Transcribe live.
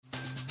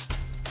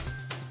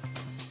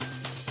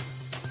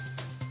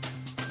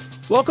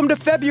Welcome to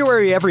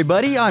February,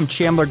 everybody. I'm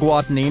Chandler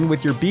Guadagnino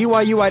with your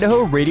BYU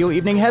Idaho Radio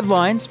Evening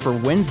Headlines for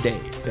Wednesday,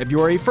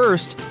 February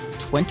 1st,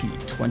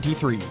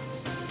 2023.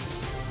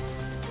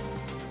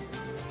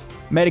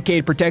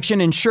 Medicaid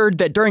protection ensured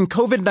that during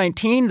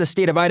COVID-19, the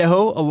state of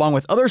Idaho, along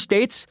with other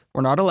states,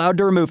 were not allowed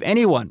to remove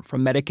anyone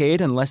from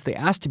Medicaid unless they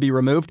asked to be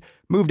removed,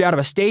 moved out of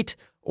a state,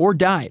 or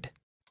died.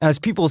 As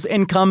people's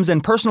incomes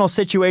and personal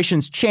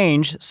situations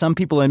change, some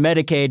people in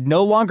Medicaid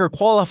no longer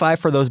qualify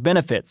for those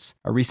benefits.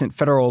 A recent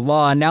federal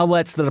law now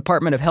lets the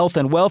Department of Health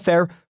and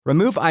Welfare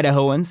remove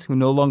Idahoans who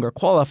no longer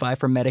qualify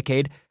for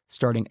Medicaid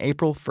starting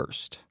April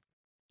 1st.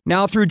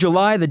 Now through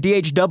July, the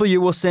DHW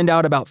will send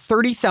out about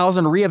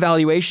 30,000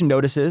 reevaluation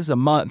notices a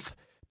month.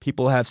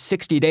 People have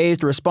 60 days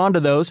to respond to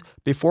those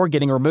before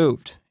getting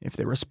removed. If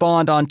they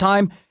respond on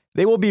time,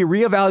 they will be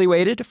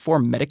reevaluated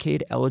for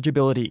Medicaid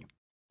eligibility.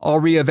 All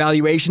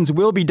reevaluations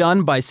will be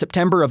done by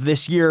September of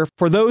this year.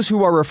 For those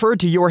who are referred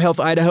to Your Health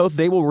Idaho,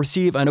 they will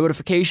receive a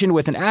notification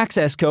with an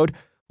access code,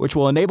 which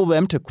will enable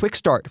them to quick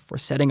start for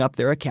setting up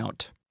their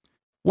account.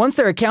 Once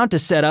their account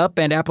is set up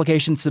and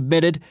application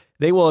submitted,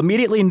 they will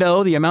immediately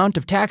know the amount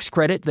of tax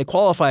credit they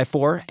qualify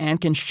for and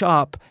can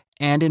shop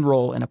and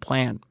enroll in a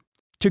plan.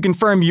 To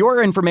confirm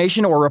your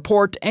information or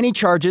report any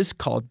charges,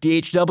 call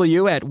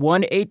DHW at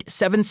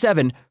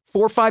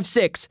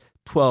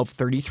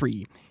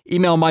 1-877-456-1233.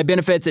 Email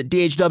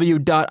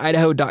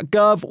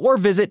mybenefits@dhw.idaho.gov or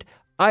visit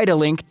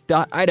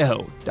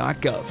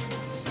idalink.idaho.gov.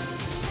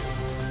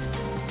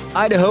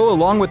 Idaho,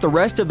 along with the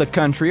rest of the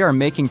country, are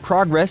making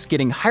progress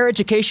getting higher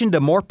education to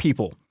more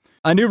people.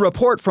 A new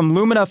report from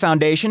Lumina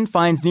Foundation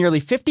finds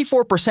nearly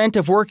 54%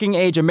 of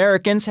working-age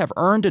Americans have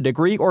earned a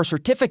degree or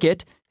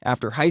certificate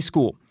after high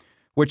school,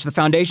 which the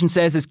foundation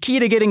says is key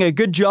to getting a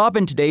good job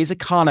in today's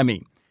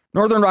economy.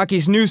 Northern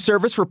Rockies News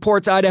Service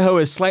reports Idaho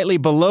is slightly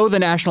below the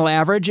national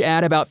average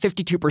at about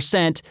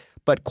 52%,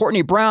 but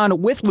Courtney Brown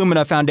with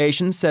Lumina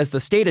Foundation says the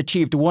state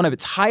achieved one of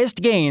its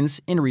highest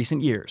gains in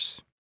recent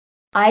years.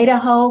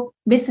 Idaho,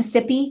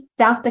 Mississippi,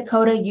 South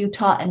Dakota,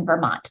 Utah, and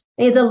Vermont.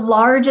 They had the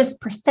largest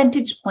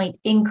percentage point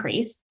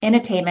increase in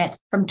attainment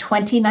from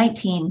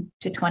 2019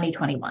 to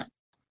 2021.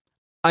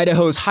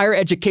 Idaho's higher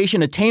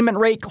education attainment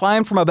rate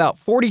climbed from about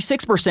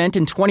 46%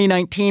 in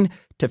 2019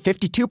 to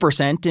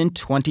 52% in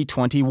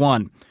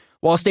 2021.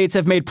 While states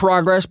have made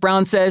progress,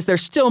 Brown says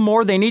there's still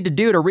more they need to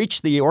do to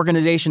reach the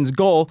organization's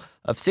goal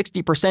of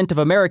 60% of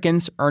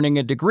Americans earning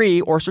a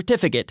degree or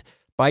certificate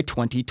by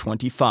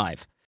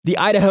 2025. The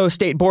Idaho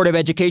State Board of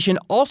Education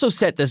also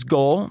set this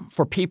goal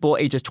for people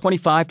ages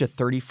 25 to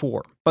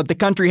 34. But the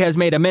country has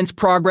made immense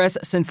progress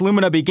since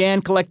Lumina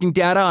began collecting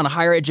data on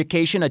higher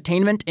education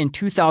attainment in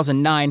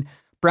 2009.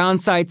 Brown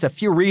cites a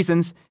few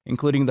reasons,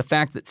 including the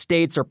fact that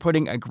states are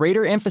putting a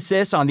greater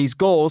emphasis on these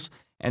goals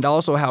and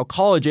also how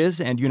colleges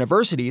and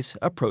universities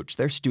approach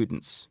their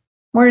students.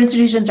 More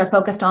institutions are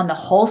focused on the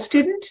whole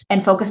student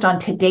and focused on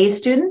today's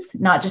students,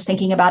 not just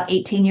thinking about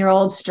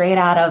 18-year-olds straight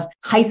out of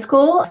high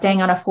school,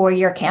 staying on a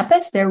 4-year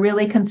campus. They're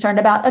really concerned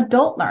about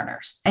adult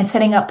learners and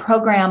setting up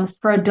programs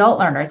for adult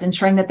learners,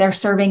 ensuring that they're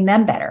serving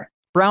them better.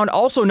 Brown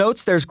also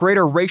notes there's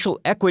greater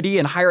racial equity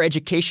in higher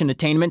education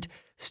attainment.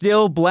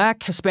 Still,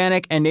 Black,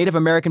 Hispanic, and Native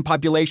American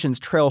populations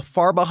trail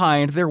far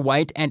behind their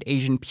white and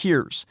Asian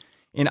peers.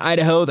 In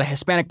Idaho, the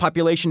Hispanic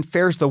population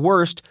fares the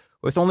worst,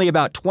 with only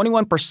about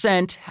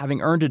 21%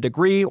 having earned a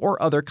degree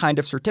or other kind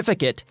of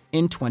certificate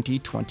in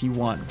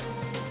 2021.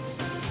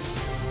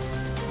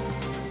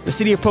 The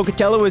city of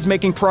Pocatello is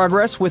making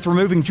progress with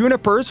removing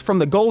junipers from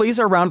the gullies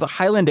around the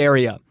Highland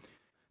area.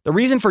 The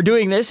reason for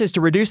doing this is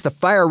to reduce the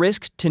fire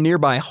risk to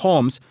nearby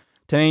homes.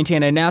 To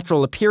maintain a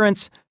natural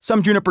appearance,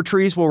 some juniper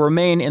trees will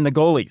remain in the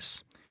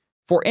gullies.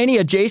 For any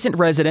adjacent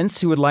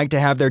residents who would like to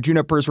have their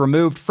junipers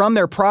removed from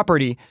their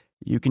property,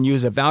 you can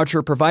use a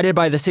voucher provided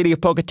by the City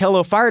of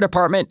Pocatello Fire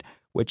Department,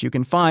 which you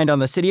can find on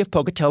the City of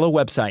Pocatello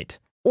website.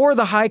 Or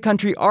the High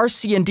Country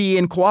RC&D,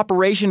 in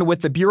cooperation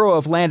with the Bureau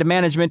of Land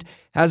Management,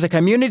 has a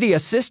community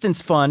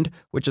assistance fund,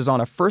 which is on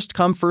a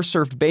first-come,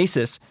 first-served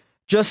basis.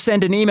 Just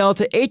send an email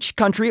to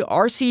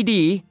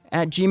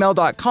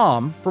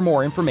hcountryrcd@gmail.com for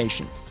more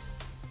information.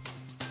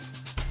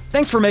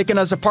 Thanks for making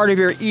us a part of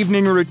your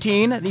evening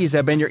routine. These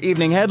have been your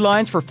evening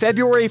headlines for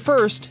February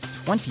 1st,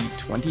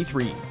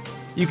 2023.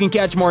 You can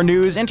catch more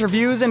news,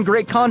 interviews, and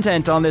great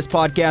content on this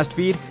podcast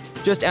feed.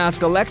 Just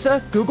ask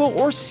Alexa, Google,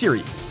 or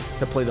Siri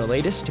to play the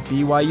latest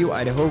BYU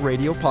Idaho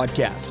Radio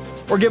podcast.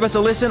 Or give us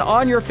a listen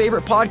on your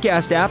favorite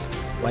podcast app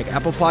like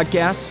Apple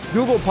Podcasts,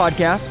 Google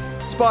Podcasts,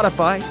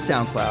 Spotify,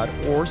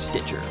 SoundCloud, or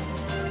Stitcher.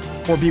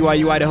 For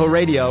BYU Idaho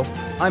Radio,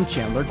 I'm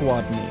Chandler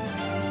Guadagnino.